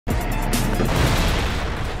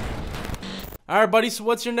All right, buddy. So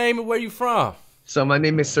what's your name and where you from? So my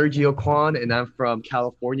name is Sergio Kwan, and I'm from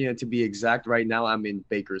California. And to be exact, right now I'm in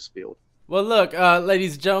Bakersfield. Well, look,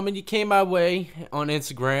 ladies and gentlemen, you came my way on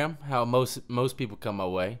Instagram. How most people come my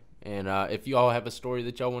way. And if you all have a story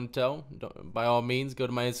that y'all want to tell, by all means, go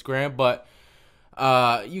to my Instagram. But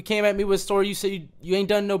you came at me with a story. You said you ain't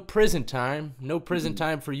done no prison time. No prison Mhm.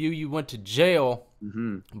 time for you. You went to jail.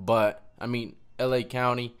 Mhm. But I mean, L.A.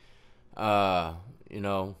 County. Uh, you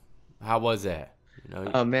know, how was that? You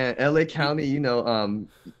know, Oh man, LA you, County,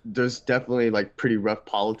 there's definitely like pretty rough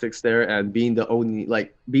politics there, and being the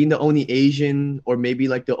only Asian, or maybe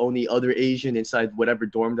like the only other Asian inside whatever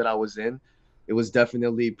dorm that I was in, it was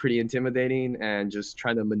definitely pretty intimidating, and just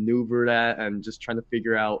trying to maneuver that and just trying to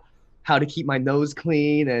figure out how to keep my nose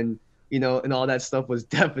clean, and all that stuff was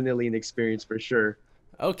definitely an experience for sure.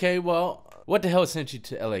 Okay, well, what the hell sent you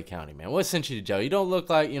to L.A. County, man? What sent you to jail? You don't look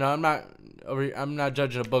like, I'm not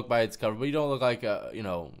judging a book by its cover, but you don't look like a,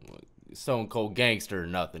 stone cold gangster or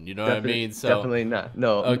nothing. You know what I Definitely, mean? So, definitely not.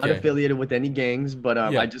 No, I'm not okay, affiliated with any gangs, but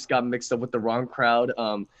I yeah, just got mixed up with the wrong crowd.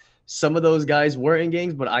 Some of those guys were in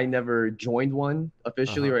gangs, but I never joined one uh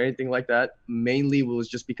officially huh, or anything like that. Mainly it was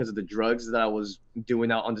just because of the drugs that I was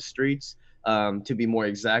doing out on the streets. To be more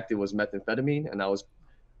exact, it was methamphetamine, and I was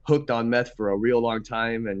hooked on meth for a real long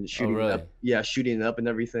time and oh shooting it really? up. Yeah, shooting it up and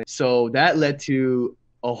everything. So that led to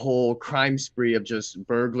a whole crime spree of just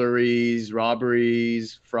burglaries,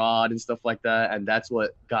 robberies, fraud, and stuff like that. And that's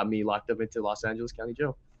what got me locked up into Los Angeles County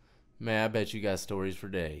Jail. Man, I bet you got stories for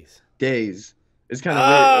days. Days. It's kind of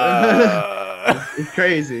weird. Uh... It's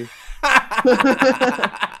crazy.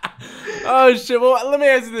 oh shit! Well, let me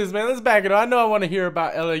ask you this, man. Let's back it up. I know I want to hear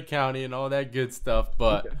about L.A. County and all that good stuff,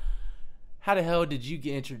 but Okay. how the hell did you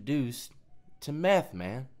get introduced to meth,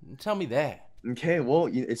 man? Tell me that. Okay. Well,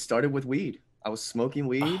 it started with weed. I was smoking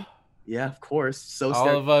weed. Yeah, of course. So All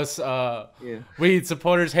start. of us Yeah. weed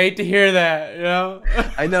supporters hate to hear that, you know?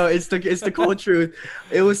 I know it's the cold truth.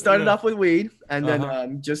 It was started yeah. off with weed, and then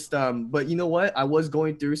Uh-huh. but you know what? I was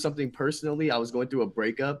going through something personally. I was going through a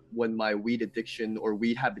breakup when my weed addiction or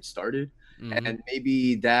weed habit started, Mm-hmm. and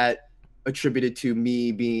maybe that attributed to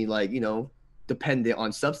me being like dependent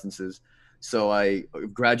on substances. So I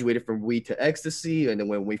graduated from weed to ecstasy, and then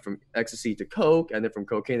went away from ecstasy to coke, and then from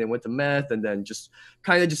cocaine and went to meth, and then just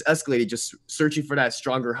kind of just escalated, just searching for that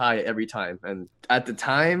stronger high every time. And at the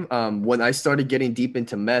time, when I started getting deep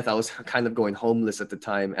into meth, I was kind of going homeless at the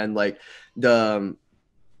time, and like the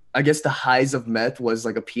I guess the highs of meth was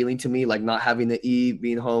like appealing to me, like not having to eat,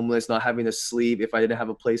 being homeless, not having to sleep if I didn't have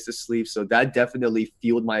a place to sleep. So that definitely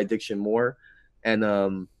fueled my addiction more. And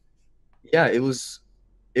yeah, it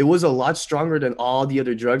was a lot stronger than all the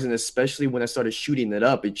other drugs, and especially when I started shooting it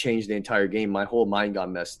up, it changed the entire game. My whole mind got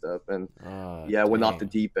messed up, and Oh, yeah, I went off the damn.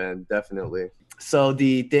 deep end, definitely. So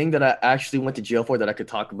the thing that I actually went to jail for that I could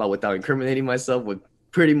talk about without incriminating myself would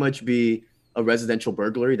pretty much be a residential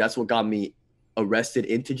burglary. That's what got me arrested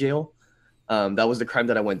into jail. That was the crime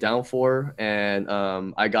that I went down for, and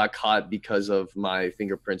I got caught because of my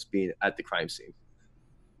fingerprints being at the crime scene.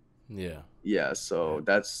 Yeah. Yeah, Yeah. so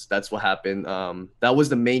that's what happened. That was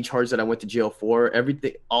the main charge that I went to jail for.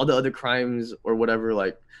 Everything, all the other crimes or whatever,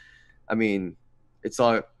 like, I mean, it's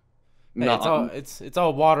all Hey, not. it's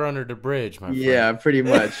all water under the bridge, my friend. Yeah, pretty hey,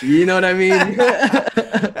 much. You know what I mean?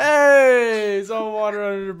 it's all water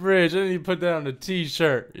under the bridge. I didn't even put that on a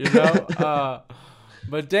t-shirt, you know?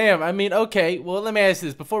 But damn, I mean, okay, well, let me ask you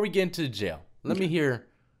this. Before we get into jail, let me Okay. hear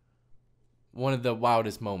one of the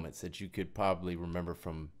wildest moments that you could probably remember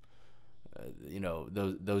from,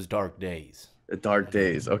 those dark days. The dark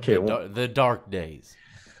days. Okay, The, well, the dark days.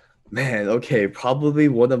 man, okay, probably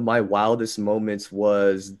one of my wildest moments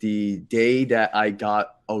was the day that I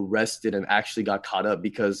got arrested and actually got caught up,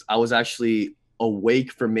 because I was actually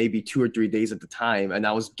awake for maybe 2 or 3 days at the time, and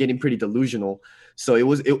I was getting pretty delusional. So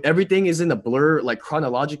everything is in a blur, like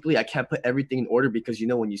chronologically. I can't put everything in order because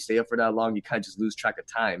when you stay up for that long, you kind of just lose track of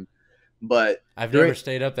time. But I've during never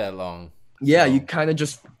stayed up that long. yeah, you So, kind of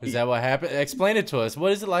just is that what happened? Explain it to us.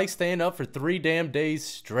 What is it like staying up for 3 damn days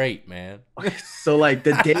straight, man? so like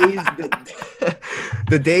the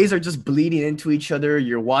days are just bleeding into each other.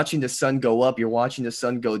 You're watching the sun go up, you're watching the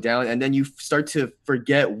sun go down, and then you start to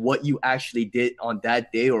forget what you actually did on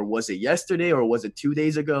that day, or was it yesterday, or was it 2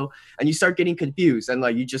 days ago, and you start getting confused, and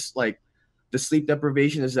like you just like the sleep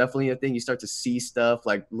deprivation is definitely a thing. You start to see stuff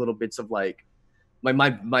like little bits of like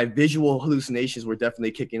my visual hallucinations were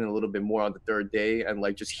definitely kicking in a little bit more on the third day, and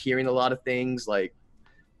like just hearing a lot of things, like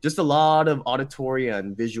just a lot of auditory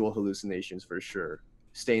and visual hallucinations for sure.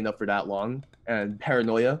 Staying up for that long, and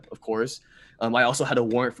paranoia, of course. I also had a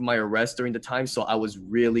warrant for my arrest during the time, so I was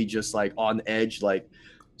really just like on edge, like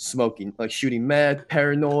smoking, like shooting meth,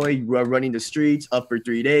 paranoid, running the streets, up for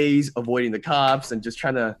 3 days, avoiding the cops, and just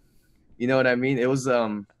trying to, you know what I mean? It was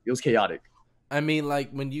chaotic. I mean,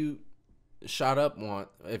 like when you shot up one,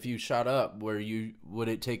 if you shot up, where you would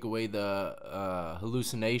it take away the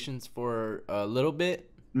hallucinations for a little bit?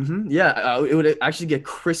 Yeah, it would actually get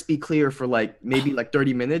crispy clear for like maybe like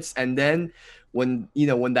 30 minutes, and then when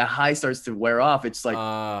that high starts to wear off, it's like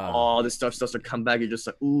all the stuff starts to come back. You're just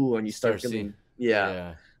like, ooh, and you start Start seeing, feeling, yeah,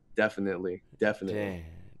 yeah. definitely. Dang,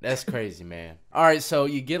 that's crazy, man. All right, so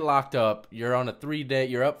you get locked up. You're on a 3 day.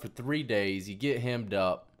 You're up for 3 days. You get hemmed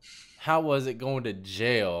up. How was it going to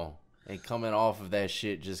jail and coming off of that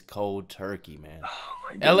shit just cold turkey, man? Oh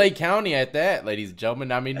my L.A. goodness. County at that, ladies and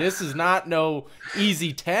gentlemen. I mean, this is not no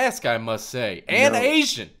easy task, I must say. And No.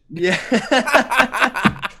 Asian.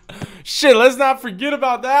 Yeah. Shit, let's not forget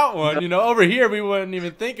about that one. No. You know, over here we wouldn't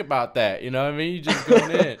even think about that. You know what I mean? You just going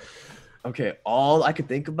in. Okay, all I could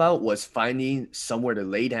think about was finding somewhere to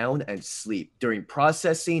lay down and sleep during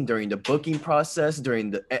processing, during the booking process,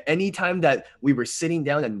 during any time that we were sitting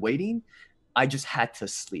down and waiting. I just had to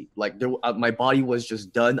sleep. Like my body was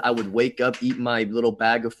just done. I would wake up, eat my little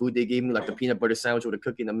bag of food they gave me, like the peanut butter sandwich with a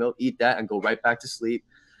cookie and the milk, eat that, and go right back to sleep.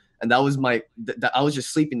 And that was I was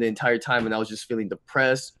just sleeping the entire time, and I was just feeling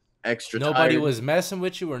depressed, extra Nobody tired. was messing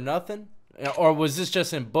with you or nothing? Or was this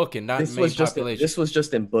just in booking, not in main population? This was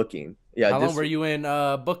just in booking. Yeah, How long this were you in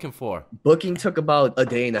booking for? booking took about a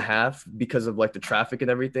day and a half because of like the traffic and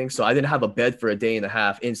everything. So I didn't have a bed for a day and a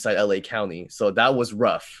half inside LA County. So that was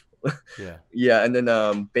rough. Yeah. Yeah, and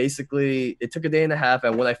then basically it took a day and a half,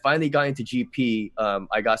 and when I finally got into GP,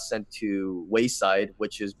 I got sent to Wayside,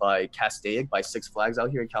 which is by Castaic, by Six Flags out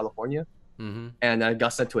here in California. Mm-hmm. And I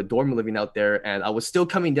got sent to a dorm living out there, and I was still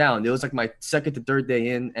coming down. It was like my second to third day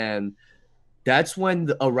in, and that's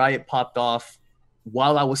when a riot popped off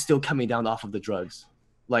while I was still coming down off of the drugs,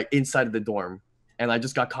 like inside of the dorm. And I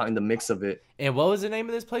just got caught in the mix of it. And what was the name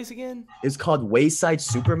of this place again? It's called Wayside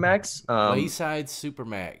Supermax. Wayside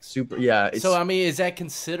Supermax. Yeah. So I mean, is that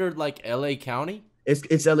considered like LA County?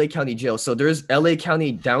 It's LA County Jail. So there's LA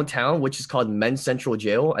County downtown, which is called Men's Central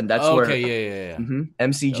Jail, and that's where yeah.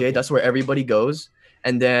 MCJ. Okay. That's where everybody goes.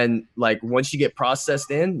 And then like once you get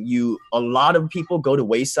processed in, a lot of people go to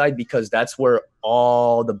Wayside because that's where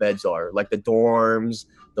all the beds are, like the dorms,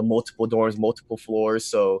 the multiple dorms, multiple floors.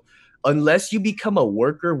 So unless you become a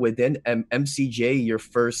worker within MCJ your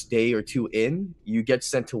first day or two in, you get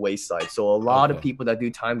sent to Wayside. So a lot of Okay. people that do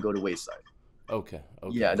time go to Wayside. Okay.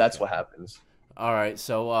 Yeah, that's what happens. All right,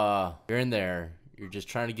 so you're in there. You're just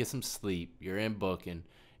trying to get some sleep. You're in booking,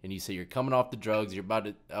 and you say you're coming off the drugs. You're about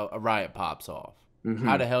to a riot pops off. Mhm.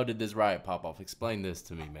 How the hell did this riot pop off? Explain this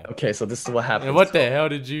to me, man. Okay, so this is what happened. And what the hell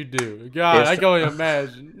did you do? God, I can only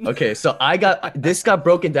imagine. Okay, so this got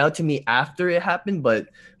broken down to me after it happened, but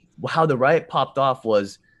how the riot popped off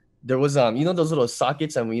was there was those little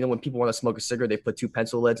sockets, and when people want to smoke a cigarette, they put two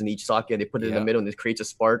pencil leads in each socket, they put it in the middle, and it creates a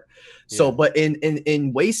spark. So, Yeah. but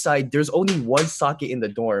in Wayside, there's only one socket in the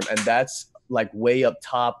dorm, and that's like way up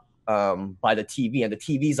top by the TV, and the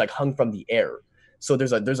TV is like hung from the air. So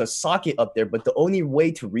there's a socket up there, but the only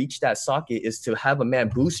way to reach that socket is to have a man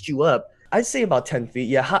boost you up. I'd say about 10 feet.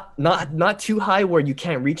 Yeah, not too high where you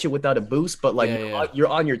can't reach it without a boost, but like you're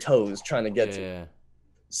on your toes trying to get to it.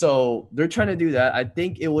 So they're trying to do that. I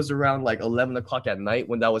think it was around like 11 o'clock at night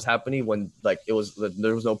when that was happening, when like there was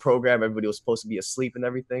no program. Everybody was supposed to be asleep and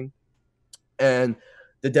everything. And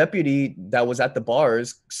the deputy that was at the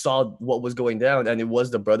bars saw what was going down, and it was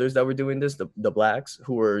the brothers that were doing this, the blacks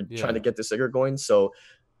who were trying to get the cigarette going. So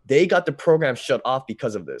they got the program shut off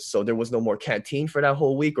because of this. So there was no more canteen for that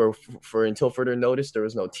whole week, or for until further notice. There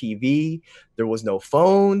was no TV, there was no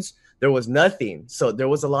phones, there was nothing. So there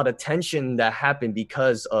was a lot of tension that happened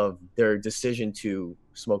because of their decision to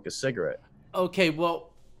smoke a cigarette. Okay,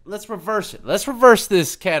 well, let's reverse it. Let's reverse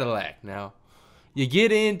this Cadillac now. You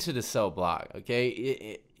get into the cell block,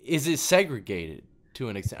 okay? Is it segregated to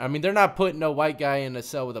an extent? I mean, they're not putting no white guy in a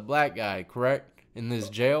cell with a black guy, correct? In this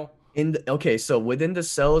jail? Okay, so within the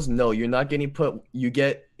cells, no, you're not getting put. You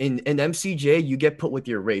get in MCJ, you get put with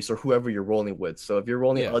your race or whoever you're rolling with. So if you're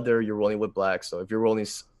rolling other, you're rolling with black. So if you're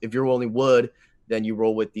rolling wood, then you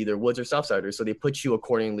roll with either woods or Southsiders. So they put you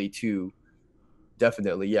accordingly to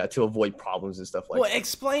definitely, to avoid problems and stuff like that. Well,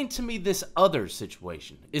 explain to me this other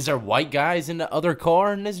situation. Is there white guys in the other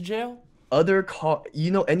car in this jail? Other car,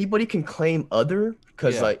 anybody can claim other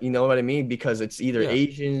because like, you know what I mean? Because it's either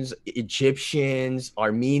Asians, Egyptians,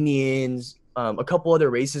 Armenians, a couple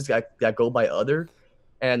other races that go by other.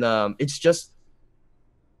 And it's just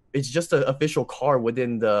an official car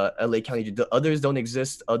within the LA County. The others don't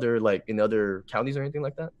exist like in other counties or anything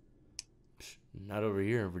like that. Not over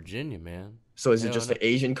here in Virginia, man. So is it Hell just no. an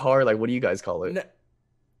Asian car? Like, what do you guys call it? No,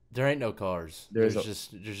 there ain't no cars. There's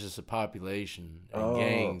There's just a population and Oh,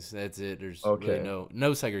 gangs. That's it. There's really okay.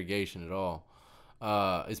 no segregation at all.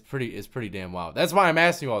 It's pretty damn wild. That's why I'm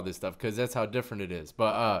asking you all this stuff, because that's how different it is.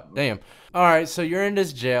 But damn. All right, so you're in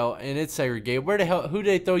this jail and it's segregated. Where the hell? Who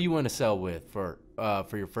did they throw you in a cell with for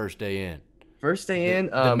your first day in? First day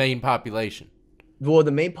in, The main population. well,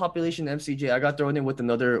 the main population MCJ, I got thrown in with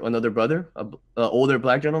another brother, a older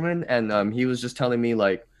black gentleman, and he was just telling me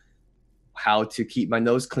like how to keep my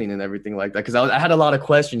nose clean and everything like that, because I had a lot of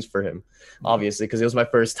questions for him, obviously, because it was my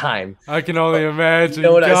first time. I can only imagine. You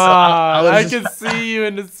know what I saw? I God, I was can just see you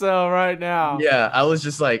in the cell right now. yeah, I was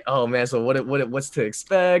just like, oh man, so what's to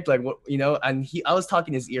expect? Like what, and I was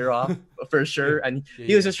talking his ear off for sure, and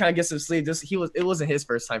he was just trying to get some sleep. It wasn't his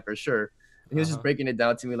first time for sure. And he was just breaking it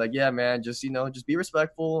down to me like, yeah, man, just just be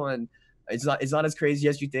respectful, and it's not as crazy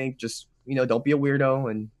as you think. Just don't be a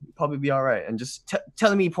weirdo, and you'll probably be all right. And just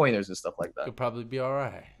telling me pointers and stuff like that. You'll probably be all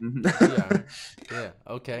right. Mhm. Yeah. Yeah.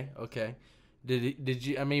 Okay. Did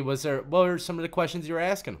you? I mean, what were some of the questions you were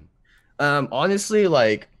asking him? Honestly,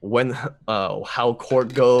 like when how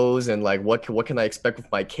court goes, and like what can I expect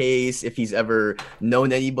with my case, if he's ever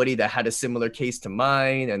known anybody that had a similar case to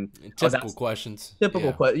mine, and Typical questions.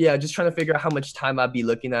 typical Yeah. yeah, just trying to figure out how much time I'd be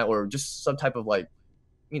looking at, or just some type of like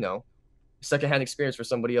you know secondhand experience for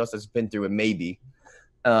somebody else that's been through it, maybe.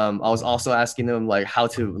 I was also asking them like how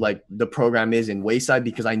to like the program is in Wayside,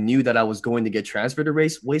 because I knew that I was going to get transferred to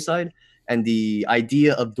Wayside, and the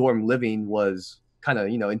idea of dorm living was kind of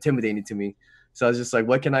intimidating to me. So I was just like,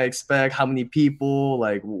 what can I expect? How many people?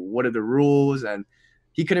 Like, what are the rules? And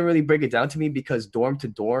he couldn't really break it down to me, because dorm to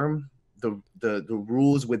dorm, the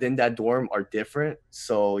rules within that dorm are different.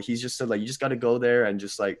 So he's just said like, you just got to go there and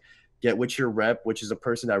just like get with your rep, which is a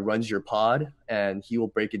person that runs your pod, and he will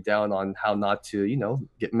break it down on how not to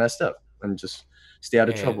get messed up and just stay out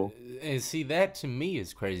of trouble. And see, that to me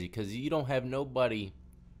is crazy, because you don't have nobody.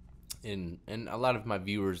 And a lot of my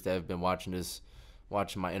viewers that have been watching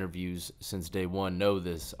my interviews since day one know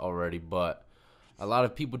this already, but a lot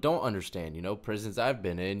of people don't understand. Prisons I've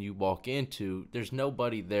been in, you walk into, there's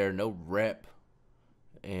nobody there, no rep,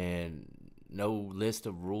 and no list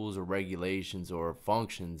of rules or regulations or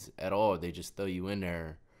functions at all. They just throw you in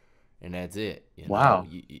there, and that's it. Wow.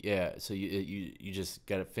 Yeah. So you just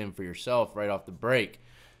got to fend for yourself right off the break.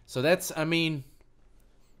 So that's, I mean,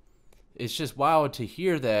 it's just wild to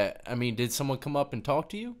hear that. I mean, did someone come up and talk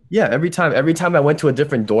to you? Yeah, every time I went to a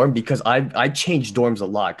different dorm, because I changed dorms a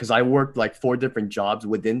lot, because I worked like 4 different jobs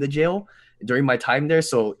within the jail during my time there.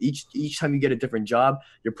 So each time you get a different job,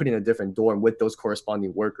 you're put in a different dorm with those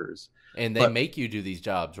corresponding workers. And they make you do these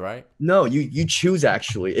jobs, right? No, you choose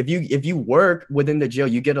actually. If you work within the jail,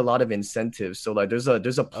 you get a lot of incentives. So like there's a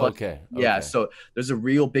plus. Okay. Yeah, so there's a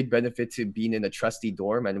real big benefit to being in a trustee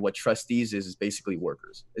dorm, and what trustees is basically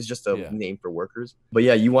workers. It's just a name for workers. But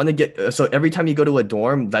yeah, you want to get so every time you go to a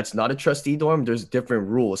dorm that's not a trustee dorm, there's different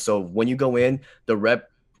rules. So when you go in, the rep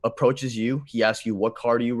approaches you. He asks you, what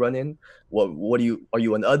car do you run in? What are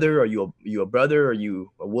you an other? Are you a brother? Are you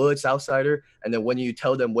a Woods outsider? And then when you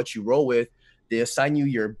tell them what you roll with, they assign you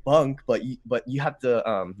your bunk, but you have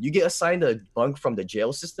to you get assigned a bunk from the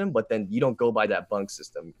jail system, but then you don't go by that bunk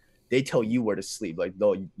system. They tell you where to sleep. Like,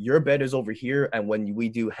 no, your bed is over here, and when we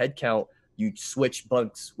do head count, you switch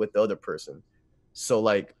bunks with the other person. So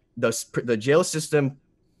like the jail system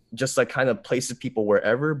just like kind of places people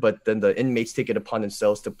wherever, but then the inmates take it upon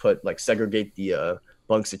themselves to segregate the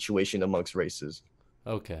bunk situation amongst races.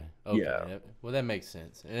 Okay. Yeah. Well, that makes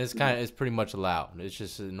sense, and it's pretty much allowed. It's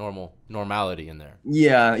just a normality in there.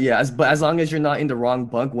 Yeah. But as long as you're not in the wrong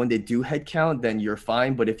bunk when they do head count, then you're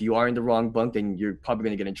fine. But if you are in the wrong bunk, then you're probably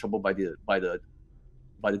gonna get in trouble by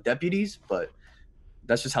the deputies. But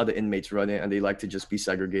that's just how the inmates run it, and they like to just be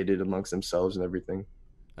segregated amongst themselves and everything.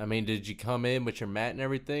 I mean, did you come in with your mat and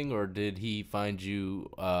everything, or did he find you?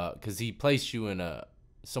 Because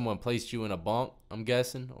someone placed you in a bunk, I'm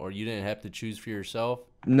guessing, or you didn't have to choose for yourself.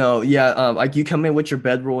 No, yeah, like you come in with your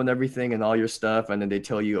bedroll and everything and all your stuff, and then they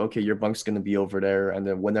tell you, okay, your bunk's gonna be over there, and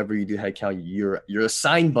then whenever you do head count, your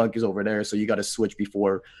assigned bunk is over there, so you got to switch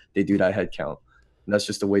before they do that head count. And that's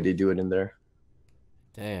just the way they do it in there.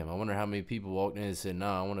 Damn, I wonder how many people walked in and said, "No,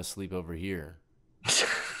 I want to sleep over here."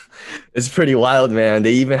 It's pretty wild, man.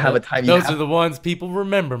 They even have a time. Those are the ones people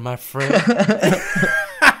remember, my friend.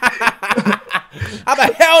 I'm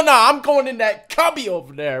like, hell no, I'm going in that cubby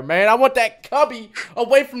over there, man. I want that cubby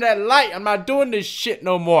away from that light. I'm not doing this shit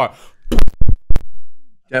no more.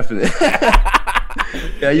 Definitely.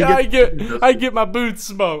 Yeah, I get my boots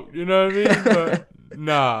smoked, you know what I mean? But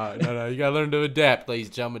Nah, no, no. You gotta learn to adapt, ladies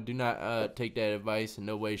and gentlemen. Do not take that advice in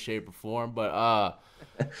no way, shape, or form. But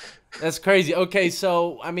that's crazy. Okay,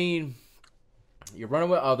 so I mean, you're running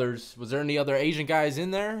with others. Was there any other Asian guys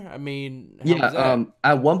in there? I mean, how Yeah, was that?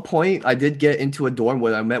 at one point I did get into a dorm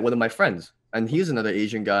where I met one of my friends, and he's another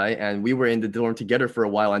Asian guy, and we were in the dorm together for a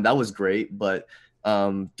while, and that was great. But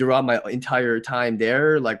throughout my entire time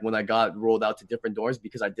there, like when I got rolled out to different dorms,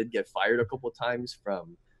 because I did get fired a couple times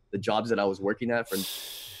from the jobs that I was working at for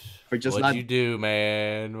just What'd not. you do,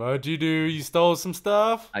 man? What'd you do? You stole some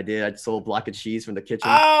stuff? I sold a block of cheese from the kitchen.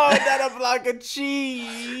 Oh, not a block of The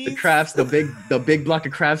cheese. crafts, the big block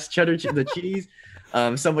of crafts cheddar, the cheese.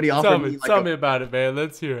 Somebody offered me like Tell a me about it, man.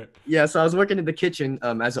 Let's hear it. Yeah, so I was working in the kitchen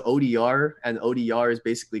as an ODR, and ODR is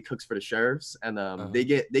basically cooks for the sheriffs, and Uh-huh. they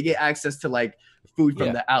get access to like food from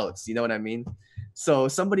Yeah. the outs. You know what I mean? So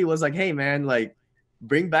somebody was like, "Hey man, like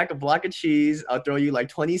bring back a block of cheese. I'll throw you like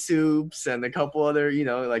 20 soups and a couple other,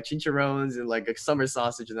 like chicharrones and like a summer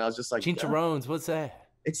sausage." And I was just like, "Duh." Chincharones, what's that?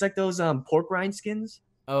 It's like those pork rind skins.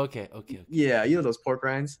 Oh, okay, okay, okay. Yeah, you know those pork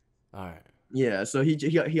rinds. All right. Yeah, so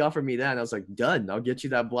he offered me that, and I was like, done. I'll get you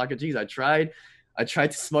that block of cheese. I tried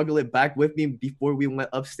to smuggle it back with me before we went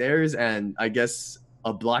upstairs, and I guess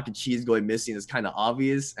a block of cheese going missing is kind of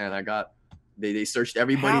obvious. And they searched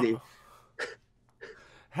everybody. How They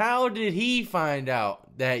how did he find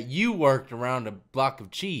out that you worked around a block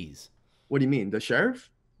of cheese? What do you mean, the sheriff?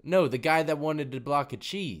 No, the guy that wanted the block of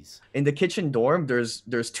cheese. In the kitchen dorm, there's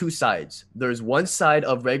two sides. There's one side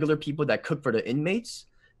of regular people that cook for the inmates,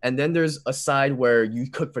 and then there's a side where you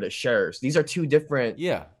cook for the sheriffs. These are two different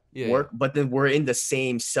Yeah, yeah, yeah. work, but then we're in the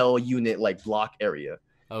same cell unit like block area.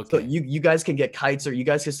 So Okay. you guys can get kites, or you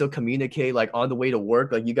guys can still communicate like on the way to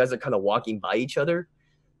work. Like you guys are kind of walking by each other.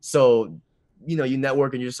 So, you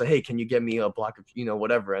network and you're just like, hey, can you get me a block of,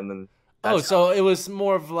 whatever. And then Oh, that's how, so it was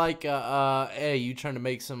more of like hey, you trying to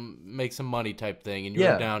make some money type thing, and you were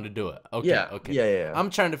yeah, down to do it. Okay, yeah, okay. yeah, yeah, yeah.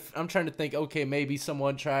 I'm trying to think. Okay, maybe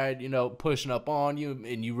someone tried, pushing up on you,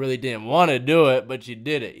 and you really didn't want to do it, but you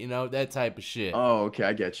did it. That type of shit. Oh, okay,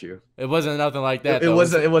 I get you. It wasn't nothing like It, that it though.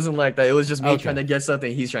 wasn't it wasn't like that. It was just me trying Okay. to get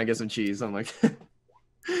something. He's trying to get some cheese. I'm like,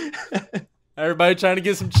 Everybody trying to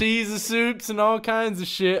get some cheese and soups and all kinds of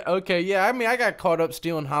shit. Okay, yeah. I mean, I got caught up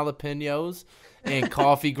stealing jalapenos and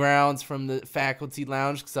coffee grounds from the faculty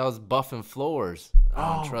lounge because I was buffing floors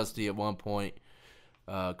on oh, Trusty at one point.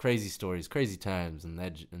 Crazy stories, crazy times, and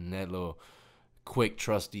that little quick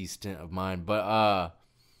Trusty stint of mine. But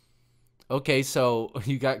okay, so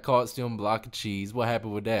you got caught stealing a block of cheese. What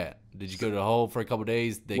happened with that? Did you go to the hole for a couple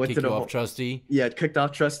days? They went to kick you the off whole. Trusty? Yeah, kicked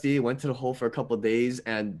off trustee, went to the hole for a couple of days,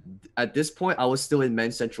 and at this point, I was still in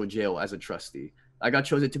men's central jail as a trustee. I got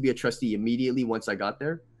chosen to be a trustee immediately once I got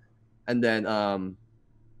there, and then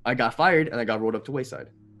I got fired and I got rolled up to Wayside.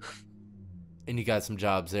 And you got some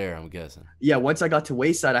jobs there, I'm guessing. Yeah, once I got to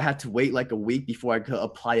Wayside, I had to wait like a week before I could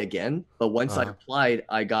apply again. But once I Uh-huh. applied,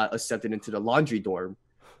 I got accepted into the laundry dorm.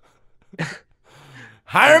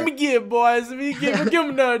 Hire And him again, boys. If you give him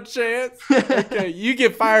another chance. Okay, you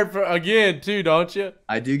get fired for again too, don't you?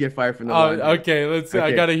 I do get fired from the Oh, laundry. okay. Let's. I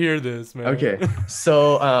Okay. gotta hear this, man. Okay.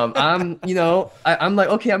 So I'm like,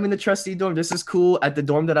 okay, I'm in the trustee dorm. This is cool. At the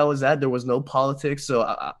dorm that I was at, there was no politics, so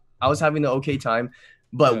I was having an okay time.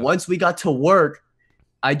 But Yeah. once we got to work,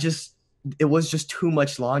 it was just too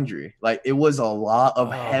much laundry. Like it was a lot Oh of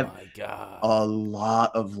my god. a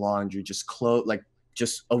lot of laundry, just like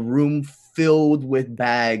just a room filled with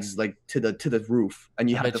bags like to the roof, and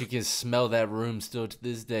you I have bet to you can smell that room still to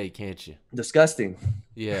this day, can't you? disgusting,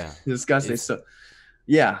 Yeah. disgusting. It's So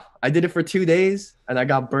yeah, I did it for 2 days and I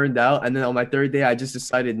got burned out. And then on my third day, I just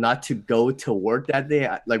decided not to go to work that day.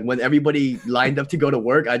 Like when everybody lined up to go to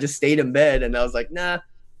work, I just stayed in bed and I was like, nah,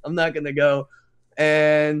 I'm not gonna go.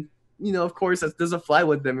 And of course, that doesn't fly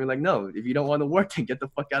with them. You're like, no, if you don't want to work, then get the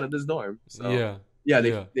fuck out of this dorm. So yeah. yeah,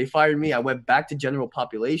 Yeah. they fired me. I went back to general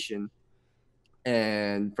population,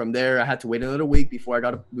 and from there, I had to wait another week before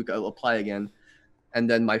we could apply again. And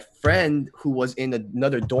then my friend, who was in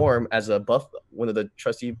another dorm as a one of the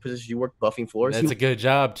trustee positions you work buffing floors, That's a good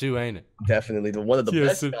job too, ain't it? definitely one of the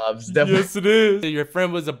best jobs. Definitely. Yes it is. Your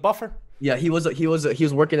friend was a buffer? Yeah, he was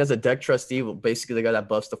working as a deck trustee, basically the guy that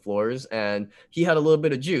buffs the floors, and he had a little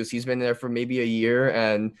bit of juice. He's been there for maybe a year,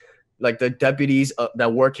 and like the deputies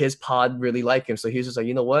that work his pod really like him. So he was just like,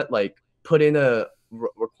 you know what, like put in a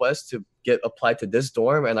request to get applied to this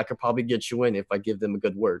dorm, and I could probably get you in if I give them a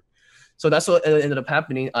good word. So that's what ended up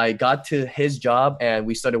happening. I got to his job, and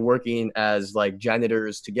we started working as like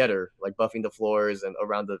janitors together, like buffing the floors and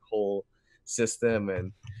around the whole system,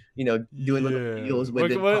 and doing little Yeah. deals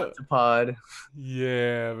with it pod to pod.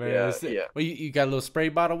 Yeah, man. Yeah, yeah. Well, you got a little spray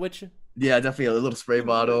bottle with you? Yeah, definitely a little spray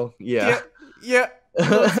bottle. Yeah. Yeah,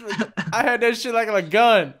 yeah. I had that shit like a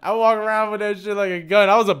gun. I walk around with that shit like a gun.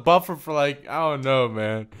 I was a buffer for like, I don't know,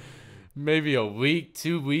 man, maybe a week,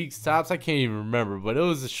 2 weeks tops. I can't even remember, but it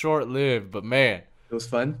was a short lived. But man, It was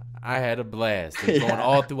fun. I had a blast. And going Yeah.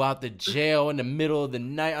 all throughout the jail in the middle of the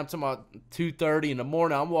night. I'm talking about 2:30 in the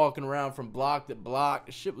morning. I'm walking around from block to block.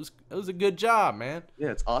 It was a good job, man.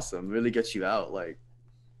 Yeah, it's awesome. Really gets you out, like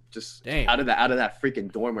just Damn. out of that freaking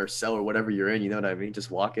dorm or cell or whatever you're in. You know what I mean? Just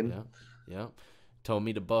walking. Yeah, yeah. Told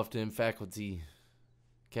me to buff in faculty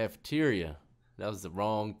cafeteria. That was the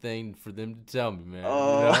wrong thing for them to tell me, man. You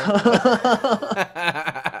Oh.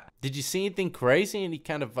 know? Did you see anything crazy? Any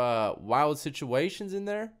kind of wild situations in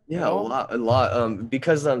there? At Yeah, all? a lot.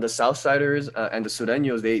 Because the Southsiders and the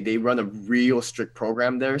Sureños, they run a real strict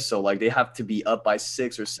program there. So like they have to be up by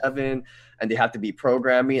 6 or 7, and they have to be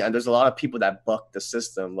programming. And there's a lot of people that buck the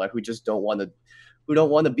system, like who don't want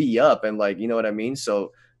to be up, and like you know what I mean.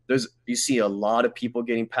 So you see a lot of people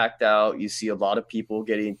getting packed out. You see a lot of people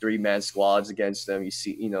getting 3-man squads against them. You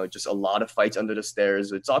see, just a lot of fights under the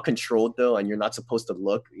stairs. It's all controlled though, and you're not supposed to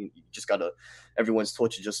look. You just gotta. Everyone's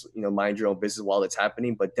told you just mind your own business while it's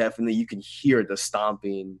happening. But definitely, you can hear the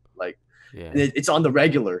stomping. Like, Yeah. and it's on the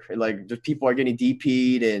regular. Like, just people are getting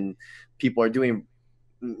DP'd, and people are doing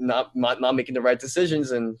not making the right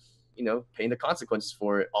decisions, and paying the consequences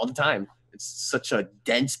for it all the time. It's such a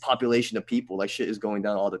dense population of people. Like shit is going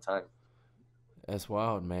down all the time. That's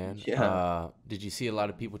wild, man. Yeah. Did you see a lot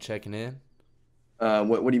of people checking in?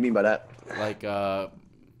 What do you mean by that? Like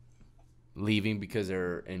leaving because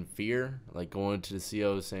they're in fear? Like going to the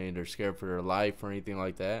CO saying they're scared for their life or anything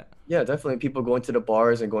like that? Yeah, definitely. People going to the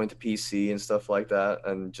bars and going to PC and stuff like that,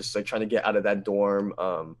 and just like trying to get out of that dorm.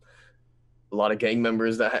 A lot of gang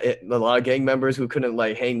members who couldn't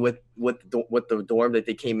like hang with the dorm that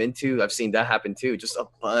they came into. I've seen that happen too. Just a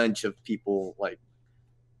bunch of people like,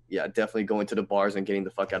 yeah, definitely going to the bars and getting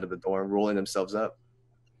the fuck out of the dorm, rolling themselves up.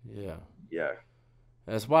 Yeah. Yeah.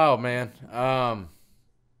 That's wild, man.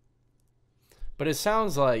 But it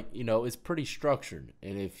sounds like, it's pretty structured.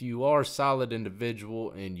 And if you are a solid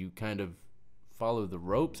individual and you kind of follow the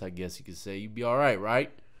ropes, I guess you could say, you'd be all right,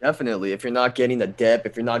 right? Definitely. If you're not getting a debt,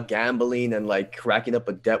 if you're not gambling and like racking up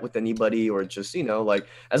a debt with anybody, or just, like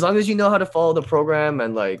as long as you know how to follow the program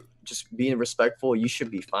and like just being respectful, you should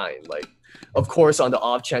be fine. Like, of course, on the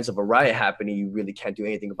off chance of a riot happening, you really can't do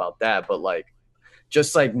anything about that. But like,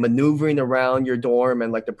 just like maneuvering around your dorm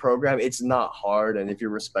and like the program, it's not hard. And if you're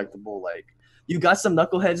respectable, like you got some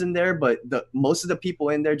knuckleheads in there, but most of the people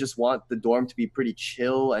in there just want the dorm to be pretty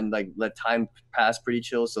chill and like let time pass pretty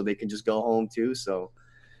chill so they can just go home too. So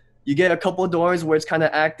you get a couple of dorms where it's kind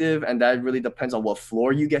of active, and that really depends on what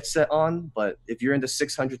floor you get set on. But if you're in the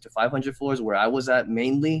 600 to 500 floors where I was at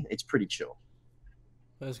mainly, it's pretty chill.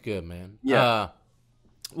 That's good, man. Yeah.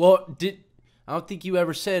 Well, I don't think you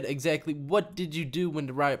ever said exactly what did you do when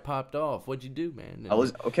the riot popped off? What'd you do, man?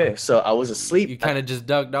 So I was asleep. You kind of just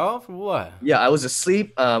ducked off or what? Yeah, I was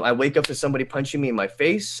asleep. I wake up to somebody punching me in my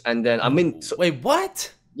face, and then Wait,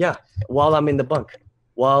 what? Yeah, while I'm in the bunk.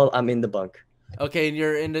 Okay, and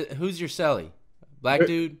you're in the. Who's your celly? Black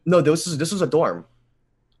dude? No, this was a dorm.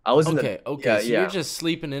 I was in the. Okay. Yeah, So you're just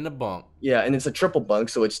sleeping in a bunk. Yeah, and it's a triple bunk,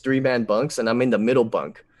 so it's 3-man bunks, and I'm in the middle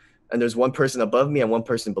bunk, and there's one person above me and one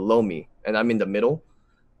person below me, and I'm in the middle.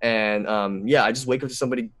 And yeah, I just wake up to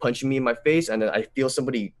somebody punching me in my face, and then I feel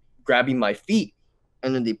somebody grabbing my feet,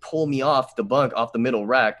 and then they pull me off the bunk, off the middle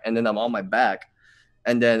rack, and then I'm on my back,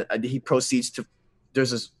 and then he proceeds to.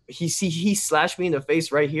 He slashed me in the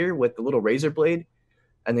face right here with the little razor blade,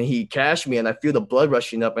 and then he cashed me, and I feel the blood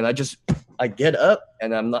rushing up, and I get up,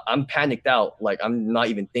 and I'm panicked out, like I'm not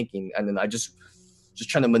even thinking, and then I just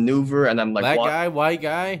trying to maneuver, and I'm like, Black guy, white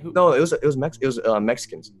guy? No, it was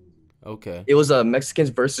Mexicans. Okay. It was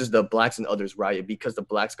Mexicans versus the blacks and others riot, because the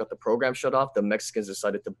blacks got the program shut off. The Mexicans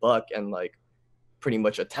decided to buck and like pretty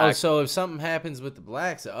much attack. Oh, so if something happens with the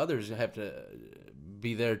blacks, the others have to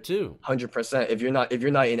be there too. 100%. If you're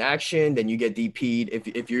not in action, then you get DP'd.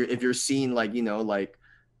 If you're seen like like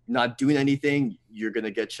not doing anything, you're gonna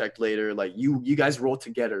get checked later. Like you guys roll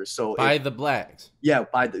together. So by the blacks. Yeah,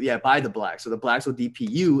 by the blacks. So the blacks will DP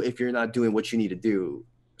you if you're not doing what you need to do,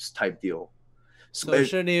 type deal. So it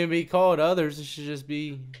shouldn't even be called others. It should just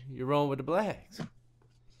be you're rolling with the blacks.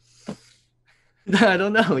 I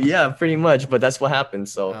don't know. Yeah, pretty much. But that's what happened.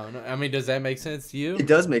 So I mean, does that make sense to you? It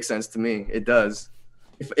does make sense to me. It does.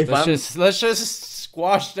 Let's just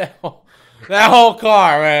squash that whole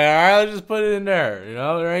car, man. All right, let's just put it in there.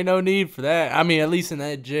 There ain't no need for that. I mean, at least in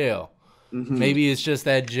that jail. Mm-hmm. Maybe it's just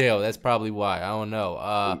that jail. That's probably why. I don't know.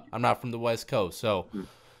 I'm not from the West Coast, so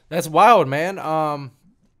that's wild, man.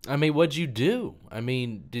 I mean, what'd you do? I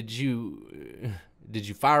mean, did you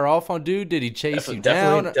fire off on dude? Did he chase you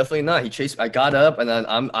down? Definitely not. He chased me. I got up and then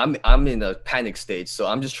I'm in a panic stage. So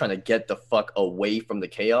I'm just trying to get the fuck away from the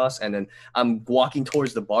chaos. And then I'm walking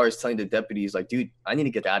towards the bars, telling the deputies, like, dude, I need to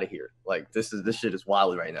get out of here. Like this shit is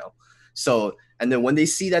wild right now. So and then when they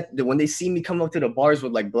see me come up to the bars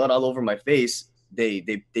with like blood all over my face, they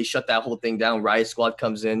shut that whole thing down. Riot squad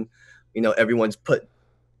comes in, everyone's put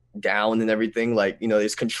down and everything, like,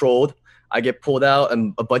 it's controlled. I get pulled out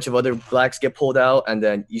and a bunch of other blacks get pulled out, and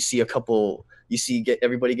then get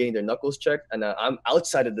everybody getting their knuckles checked, and I'm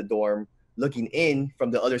outside of the dorm looking in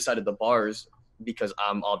from the other side of the bars because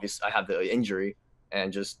I have the injury,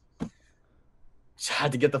 and just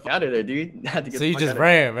had to get the fuck out of there, dude. Had to get So the you fuck just out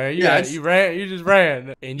ran, man. You just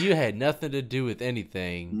ran. And you had nothing to do with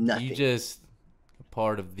anything. Nothing. You just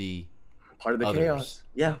part of the others. Chaos.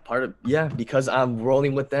 Yeah, because I'm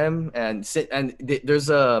rolling with them, and there's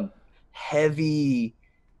a heavy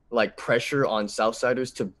like pressure on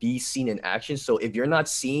Southsiders to be seen in action. So if you're not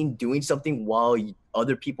seen doing something while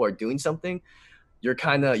other people are doing something, you're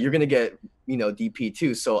gonna get DP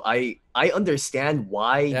too. So I understand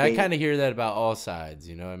why. Yeah, I kind of hear that about all sides.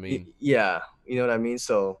 You know what I mean? Yeah, you know what I mean.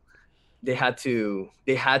 So they had to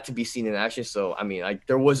be seen in action. So I mean,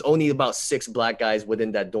 there was only about 6 black guys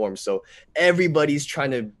within that dorm, so everybody's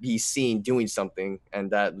trying to be seen doing something,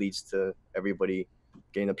 and that leads to everybody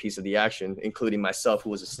getting a piece of the action, including myself, who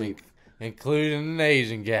was asleep, including an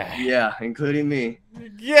Asian guy. Yeah, including me.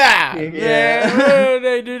 Yeah, man. Why did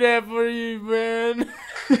they do that for you, man?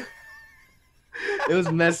 It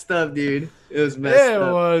was messed up, dude. It was messed up.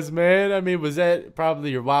 It was, man. I mean, was that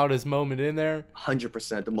probably your wildest moment in there?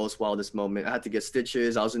 100% the most wildest moment. I had to get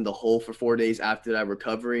stitches. I was in the hole for 4 days after that,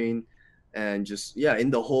 recovering, and just in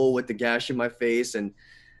the hole with the gash in my face, and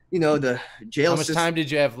the jail. How much time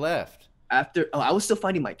did you have left? I was still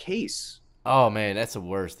fighting my case. Oh man, that's the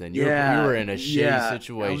worst thing. You were in a shitty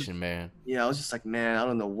situation, man. Yeah, I was just like, man, I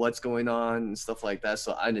don't know what's going on and stuff like that.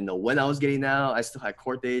 So I didn't know when I was getting out. I still had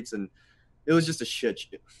court dates, and it was just a shit.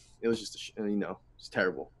 It was just it's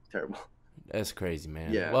terrible. That's crazy,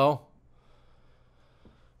 man. Yeah. Well,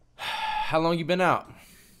 how long you been out?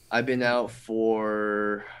 I've been out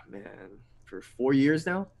for 4 years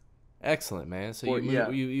now. Excellent, man. So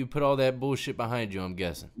you put all that bullshit behind you, I'm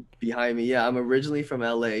guessing. Behind me, yeah. I'm originally from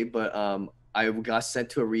LA, but I got sent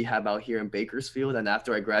to a rehab out here in Bakersfield, and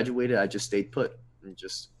after I graduated, I just stayed put and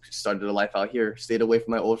just started a life out here. Stayed away from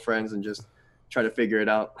my old friends and just try to figure it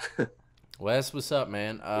out. Well, that's what's up,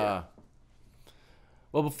 man.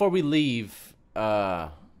 Well, before we leave,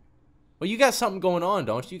 well, you got something going on,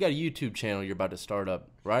 don't you? You got a YouTube channel you're about to start up,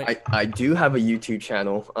 right? I do have a YouTube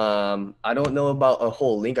channel. I don't know about a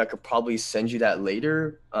whole link. I could probably send you that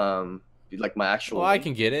later. Like my actual. Well, I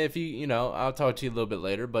can get it if I'll talk to you a little bit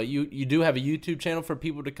later. But you do have a YouTube channel for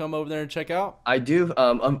people to come over there and check out? I do.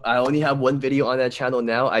 I only have one video on that channel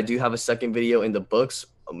now. I do have a second video in the books.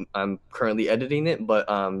 I'm currently editing it, but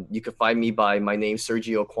you can find me by my name,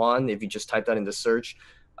 Sergio Kwan. If you just type that in the search,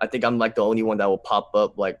 I think I'm like the only one that will pop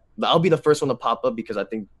up. Like I'll be the first one to pop up because I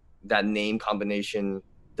think that name combination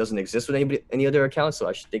doesn't exist with any other account. So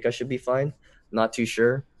I think I should be fine. Not too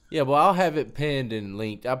sure. Yeah, well, I'll have it pinned and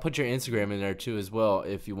linked. I'll put your Instagram in there too as well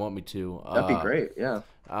if you want me to. That'd be great. Yeah.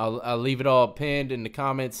 I'll leave it all pinned in the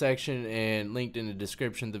comment section and linked in the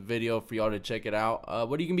description of the video for y'all to check it out.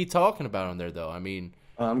 What are you gonna be talking about on there though? I mean,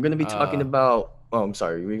 I'm gonna be talking about. Oh, I'm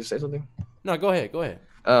sorry. Were you gonna say something? No, go ahead.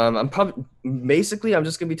 I'm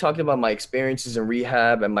just gonna be talking about my experiences in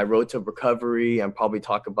rehab and my road to recovery, and probably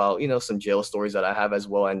talk about some jail stories that I have as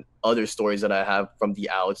well, and other stories that I have from the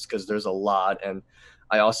outs, because there's a lot. And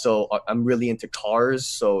I'm really into cars,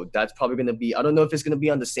 so that's probably gonna be, I don't know if it's gonna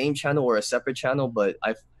be on the same channel or a separate channel, but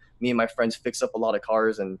me and my friends fix up a lot of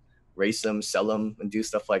cars and race them, sell them, and do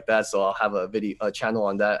stuff like that. So I'll have a channel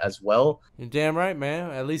on that as well. You're damn right,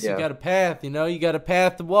 man. At least you got a path. You got a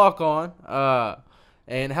path to walk on.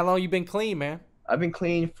 And how long you been clean, man? I've been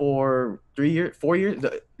clean for 4 years.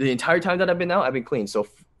 The entire time that I've been out, I've been clean. So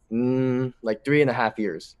like 3.5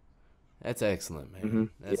 years. That's excellent, man. Mm-hmm.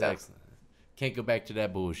 That's excellent. Can't go back to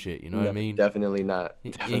that bullshit. You know what I mean? Definitely not.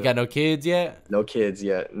 You ain't got no kids yet? No kids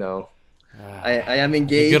yet. No. I am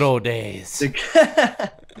engaged. Good old days.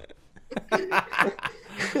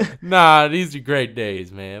 Nah, these are great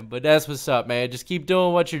days, man. But that's what's up, man. Just keep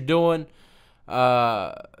doing what you're doing.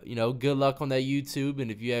 Good luck on that YouTube.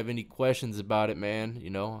 And if you have any questions about it, man,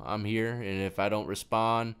 I'm here. And if I don't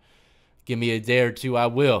respond, give me a day or two, I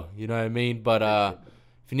will. You know what I mean? But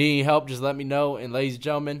if you need any help, just let me know. And ladies and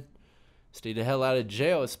gentlemen, stay the hell out of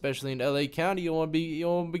jail, especially in LA County. You won't be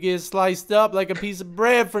getting sliced up like a piece of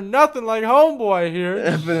bread for nothing like homeboy here.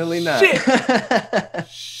 Definitely not. Shit.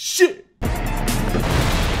 Shit.